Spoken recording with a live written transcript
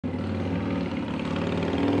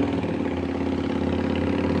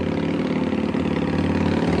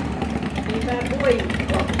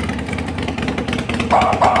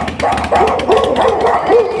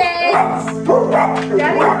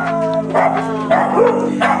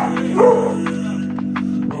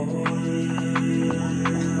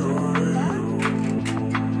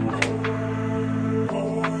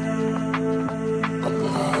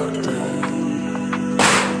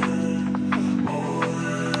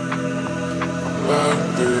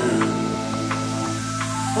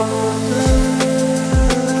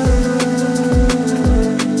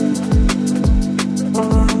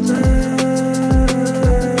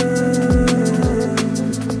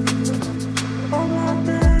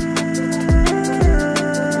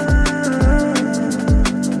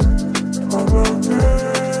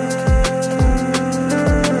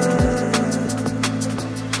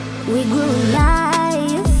We grew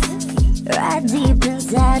life right deep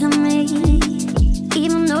inside of me.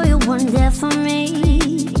 Even though you weren't there for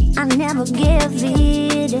me, I never gave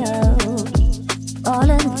it up. All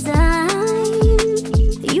of the time,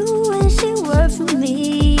 you wish it worked for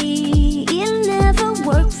me. It never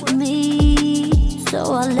worked for me,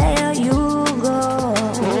 so I let you go.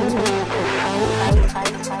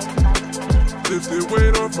 Lift the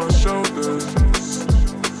weight off my shoulders.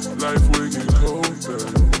 Life will get colder,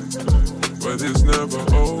 but it's never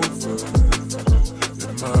over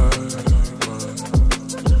in my mind.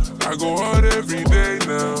 I go out every day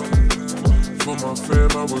now. For my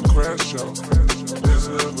fam, I would crash out.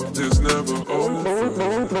 It's never over.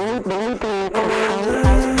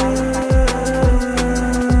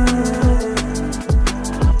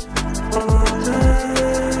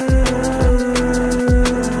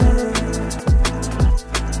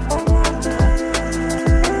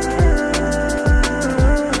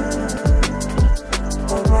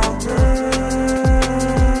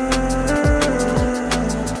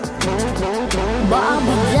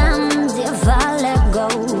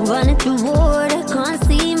 Running through water, can't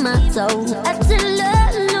see my toe. I tell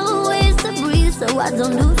learn new ways to breathe so I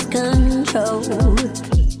don't lose control.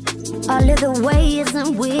 All of the ways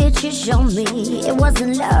in which you show me it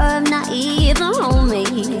wasn't love, not even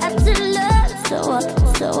homie. I tell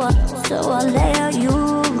love, so I let you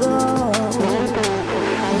go.